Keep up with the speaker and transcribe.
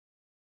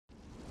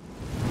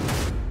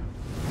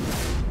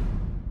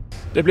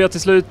Det blir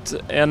till slut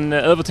en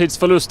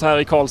övertidsförlust här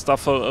i Karlstad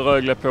för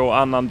Rögle på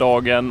annan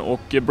dagen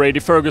och Brady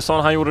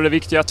Ferguson, han gjorde det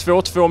viktiga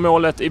 2-2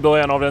 målet i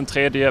början av den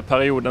tredje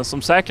perioden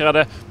som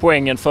säkrade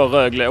poängen för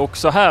Rögle, och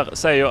så här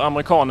säger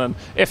amerikanen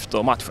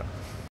efter matchen.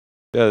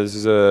 Yeah, this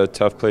is a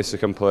tough place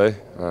to come play.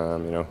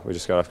 We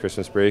just got off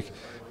Christmas break.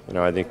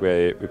 I think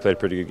we played a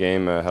pretty good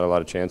game, had a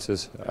lot of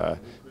chances.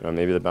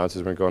 Maybe the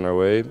bounces weren't going our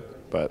way,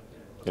 but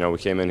we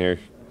came in here,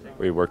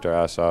 we worked our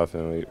ass off,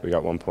 and we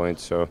got 1 point.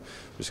 So we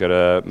just got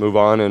to move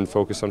on and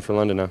focus on for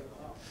London now.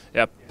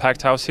 Yeah,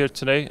 packed house here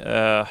today.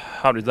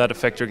 How did that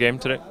affect your game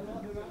today?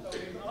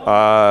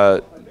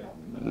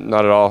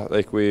 Not at all.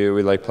 Like we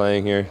like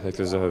playing here. Like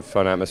there's a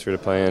fun atmosphere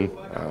to play in.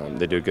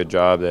 They do a good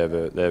job. They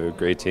have a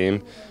great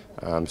team.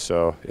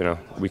 So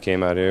we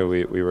came out here.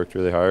 We worked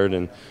really hard,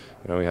 and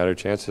we had our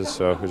chances.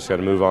 So we just got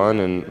to move on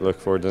and look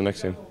forward to the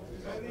next game.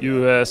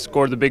 You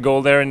scored the big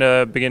goal there in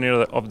the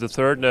beginning of the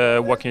third.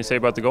 What can you say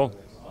about the goal?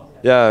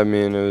 Yeah, I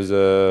mean, it was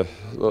a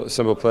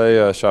simple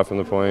play, shot from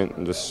the point,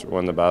 and just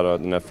won the battle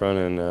at the net front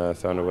and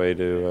found a way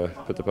to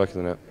put the puck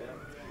in the net.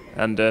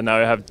 And now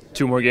you have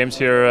 2 more games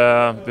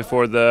here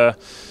before the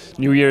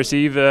New Year's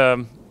Eve.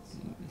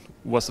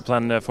 What's the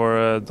plan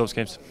for those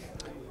games?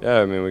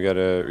 Yeah, I mean, we got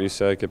to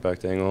reset, get back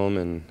to Ängelholm,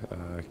 and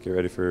get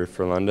ready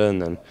for London.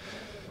 And then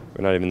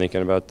we're not even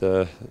thinking about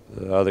the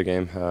other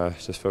game.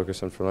 Just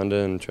focus on for London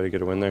and try to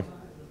get a win there.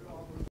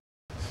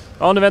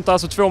 Ja, det väntar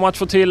alltså 2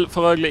 matcher till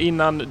för Rögle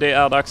innan det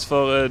är dags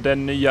för det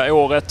nya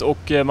året,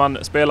 och man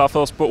spelar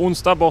först på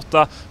onsdag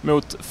borta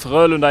mot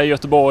Frölunda i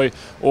Göteborg,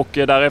 och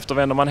därefter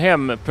vänder man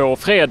hem på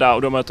fredag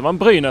och då möter man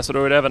Brynäs, och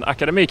då är det även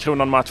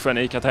Akademikronan-matchen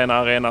i Catena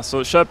Arena.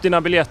 Så köp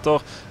dina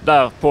biljetter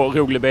där på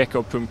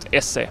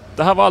roglebk.se.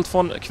 Det här var allt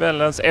från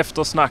kvällens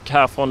eftersnack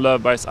här från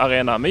Löfbergs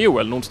Arena med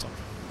Joel Nordström.